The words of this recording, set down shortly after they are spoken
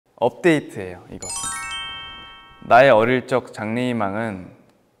업데이트예요. 이것은 나의 어릴 적 장래희망은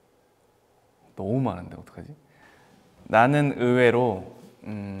너무 많은데 어떡하지? 나는 의외로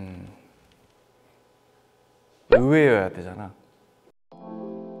의외여야 되잖아.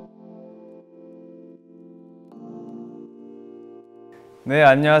 네,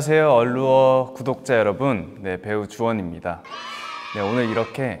 안녕하세요. 얼루어 구독자 여러분. 네, 배우 주원입니다. 네, 오늘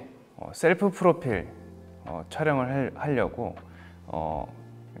이렇게 셀프 프로필 촬영을 하려고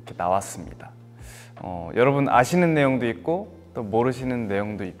이렇게 나왔습니다. 여러분 아시는 내용도 있고 또 모르시는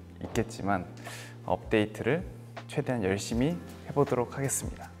내용도 있겠지만 업데이트를 최대한 열심히 해보도록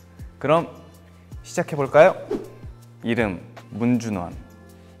하겠습니다. 그럼 시작해 볼까요? 이름 문준원.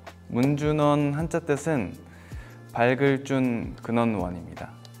 문준원 한자 뜻은 밝을 준 근원원입니다.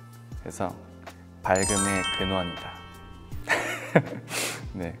 그래서 밝음의 근원이다.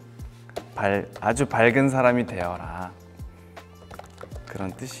 네, 아주 밝은 사람이 되어라,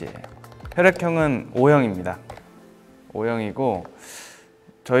 그런 뜻이에요. 혈액형은 O형입니다. O형이고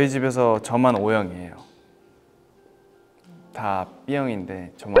저희 집에서 저만 O형이에요. 다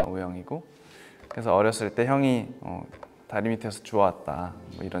B형인데 저만 O형이고, 그래서 어렸을 때 형이 다리 밑에서 주워왔다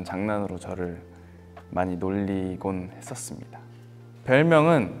뭐 이런 장난으로 저를 많이 놀리곤 했었습니다.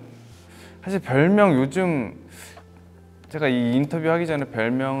 별명은 사실 별명 요즘 제가 이 인터뷰 하기 전에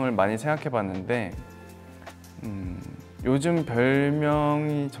별명을 많이 생각해 봤는데 요즘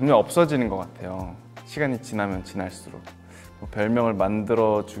별명이 점점 없어지는 것 같아요. 시간이 지나면 지날수록 뭐 별명을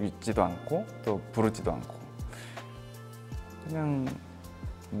만들어 주지도 않고 또 부르지도 않고 그냥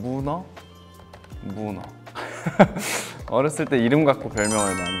문어? 어렸을 때 이름 갖고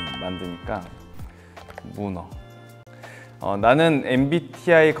별명을 많이 만드니까 문어. 나는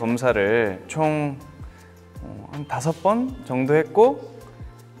MBTI 검사를 총 한 5번 정도 했고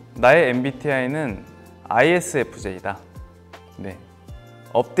나의 MBTI는 ISFJ다. 네,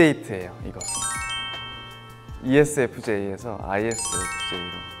 업데이트예요. 이것은 ESFJ에서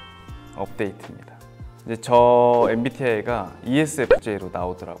ISFJ로 업데이트입니다. 이제 저 MBTI가 ESFJ로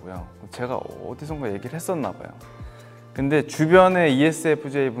나오더라고요. 제가 어디선가 얘기를 했었나 봐요. 근데 주변에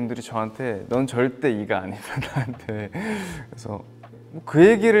ESFJ 분들이 저한테 넌 절대 E가 아니다 나한테. 그래서 그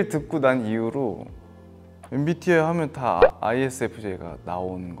얘기를 듣고 난 이후로 MBTI 하면 다 ISFJ가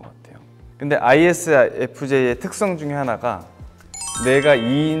나오는 것 같아요. 근데 ISFJ의 특성 중에 하나가 내가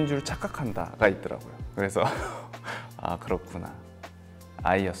E인 줄 착각한다가 있더라고요. 그래서 아, 그렇구나,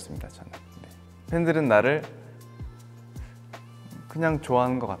 I였습니다 저는. 네. 팬들은 나를 그냥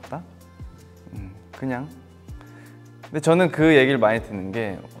좋아하는 것 같다? 그냥. 근데 저는 그 얘기를 많이 듣는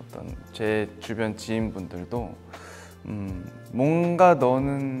게 어떤 제 주변 지인분들도 뭔가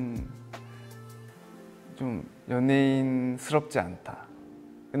너는 좀 연예인스럽지 않다.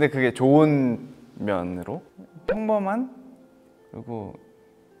 근데 그게 좋은 면으로 평범한, 그리고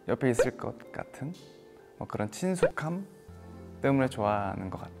옆에 있을 것 같은 그런 친숙함 때문에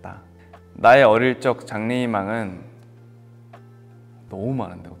좋아하는 것 같다. 나의 어릴 적 장래희망은 너무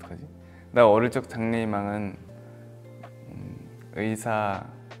많은데 어떡하지? 나 어릴 적 장래희망은 의사,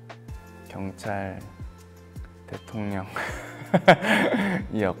 경찰, 대통령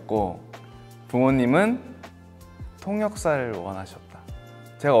이었고, 부모님은 통역사를 원하셨다.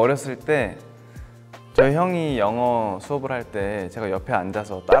 제가 어렸을 때 저희 형이 영어 수업을 할 때 제가 옆에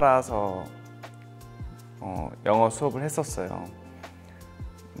앉아서 따라서 영어 수업을 했었어요.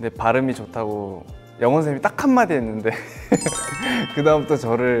 근데 발음이 좋다고 영어 선생님이 딱 한마디 했는데 그 다음부터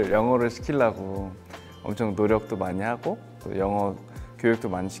저를 영어를 시키려고 엄청 노력도 많이 하고 또 영어 교육도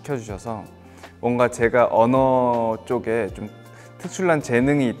많이 시켜주셔서 뭔가 제가 언어 쪽에 좀 특출난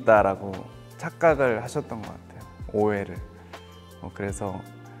재능이 있다라고 착각을 하셨던 것 같아요. 오해를. 그래서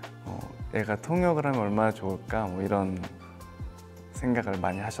얘가 통역을 하면 얼마나 좋을까 뭐 이런 생각을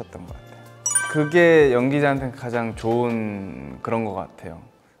많이 하셨던 것 같아요. 그게 연기자한테는 가장 좋은 그런 것 같아요.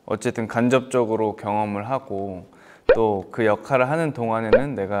 어쨌든 간접적으로 경험을 하고 또 그 역할을 하는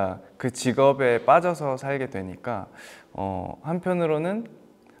동안에는 내가 그 직업에 빠져서 살게 되니까 한편으로는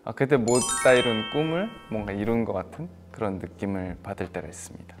그때 못다 이룬 꿈을 뭔가 이룬 것 같은 그런 느낌을 받을 때가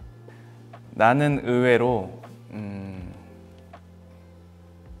있습니다. 나는 의외로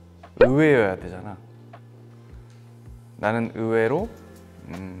의외여야 되잖아. 나는 의외로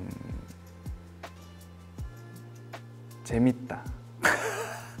재밌다.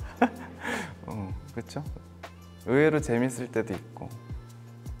 그렇죠? 의외로 재밌을 때도 있고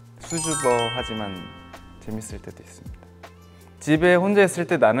수줍어하지만 재밌을 때도 있습니다. 집에 혼자 있을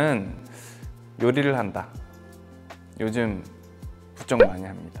때 나는 요리를 한다. 요즘 부쩍 많이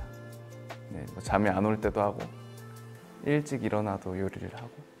합니다. 네, 뭐 잠이 안 올 때도 하고 일찍 일어나도 요리를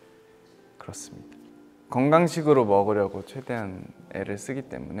하고 그렇습니다. 건강식으로 먹으려고 최대한 애를 쓰기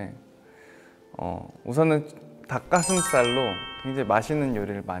때문에 우선은 닭가슴살로 굉장히 맛있는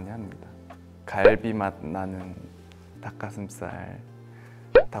요리를 많이 합니다. 갈비 맛 나는 닭가슴살,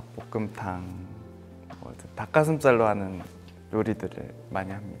 닭볶음탕, 닭가슴살로 하는 요리들을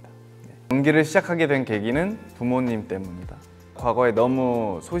많이 합니다. 연기를 시작하게 된 계기는 부모님 때문이다. 과거에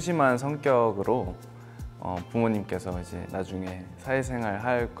너무 소심한 성격으로 부모님께서 이제 나중에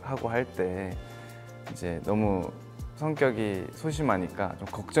사회생활 하고 할 때 이제 너무 성격이 소심하니까 좀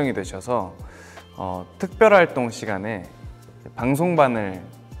걱정이 되셔서 특별활동 시간에 방송반을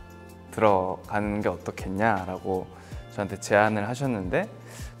들어가는 게 어떻겠냐라고 저한테 제안을 하셨는데,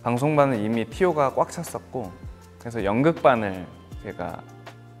 방송반은 이미 티오가 꽉 찼었고 그래서 연극반을 제가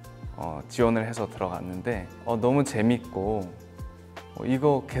지원을 해서 들어갔는데 너무 재밌고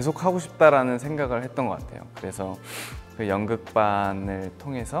이거 계속 하고 싶다라는 생각을 했던 것 같아요. 그래서 그 연극반을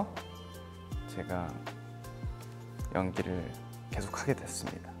통해서 제가 연기를 계속 하게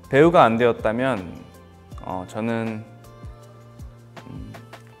됐습니다. 배우가 안 되었다면 저는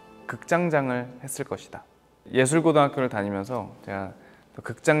극장장을 했을 것이다. 예술고등학교를 다니면서 제가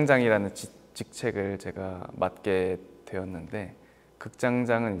극장장이라는 직책을 제가 맡게 되었는데,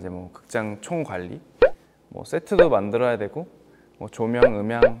 극장장은 이제 뭐 극장 총관리, 뭐 세트도 만들어야 되고 뭐 조명,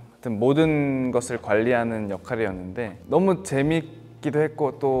 음향 같은 모든 것을 관리하는 역할이었는데 너무 재밌기도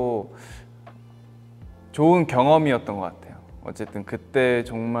했고 또 좋은 경험이었던 것 같아요. 어쨌든 그때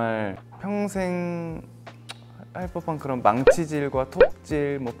정말 평생 할 법한 그런 망치질과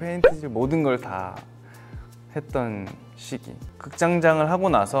톱질, 뭐 페인트질 모든 걸 다 했던 시기. 극장장을 하고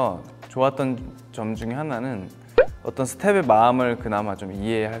나서 좋았던 점 중에 하나는 어떤 스텝의 마음을 그나마 좀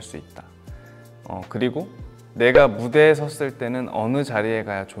이해할 수 있다. 그리고 내가 무대에 섰을 때는 어느 자리에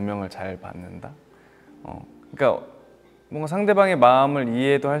가야 조명을 잘 받는다. 그러니까 뭔가 상대방의 마음을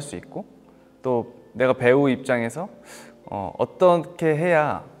이해도 할 수 있고, 또 내가 배우 입장에서 어떻게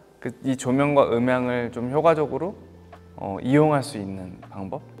해야 이 조명과 음향을 좀 효과적으로 이용할 수 있는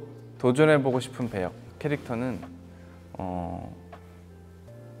방법? 도전해보고 싶은 배역, 캐릭터는 뭐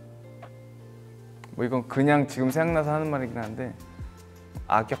이건 그냥 지금 생각나서 하는 말이긴 한데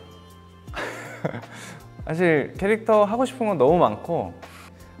악역. 사실 캐릭터 하고 싶은 건 너무 많고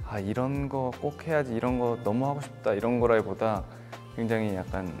이런 거 꼭 해야지, 이런 거 너무 하고 싶다 이런 거라기보다 굉장히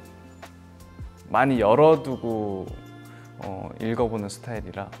약간 많이 열어두고 읽어보는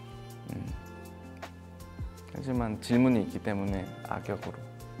스타일이라 하지만 질문이 있기 때문에 악역으로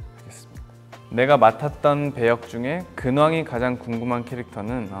하겠습니다. 내가 맡았던 배역 중에 근황이 가장 궁금한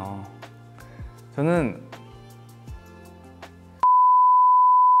캐릭터는 저는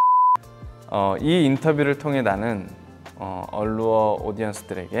이 인터뷰를 통해 나는 얼루어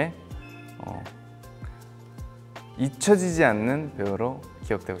오디언스들에게 잊혀지지 않는 배우로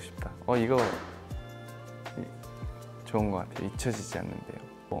기억되고 싶다. 이거 좋은 것 같아요. 잊혀지지 않는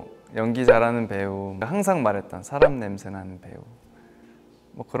배우. 연기 잘하는 배우, 항상 말했던 사람 냄새 나는 배우,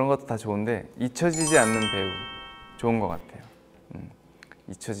 뭐 그런 것도 다 좋은데 잊혀지지 않는 배우 좋은 것 같아요.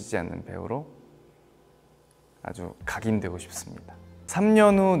 잊혀지지 않는 배우로 아주 각인되고 싶습니다.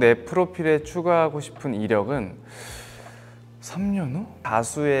 3년 후 내 프로필에 추가하고 싶은 이력은 3년 후?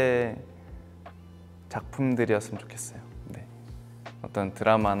 가수의 작품들이었으면 좋겠어요. 네. 어떤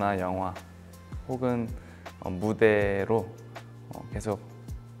드라마나 영화 혹은 무대로 계속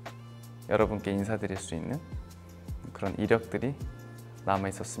여러분께 인사드릴 수 있는 그런 이력들이 남아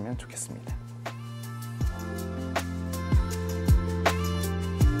있었으면 좋겠습니다.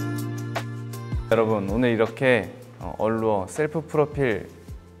 여러분, 오늘 이렇게 얼루어 셀프 프로필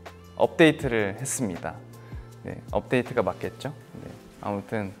업데이트를 했습니다. 네, 업데이트가 맞겠죠? 네,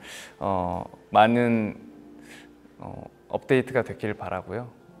 아무튼 많은 업데이트가 됐길 바라고요.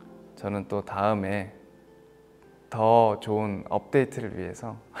 저는 또 다음에 더 좋은 업데이트를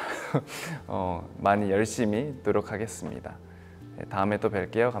위해서 많이 열심히 노력하겠습니다. 네, 다음에 또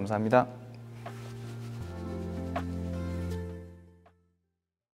뵐게요. 감사합니다.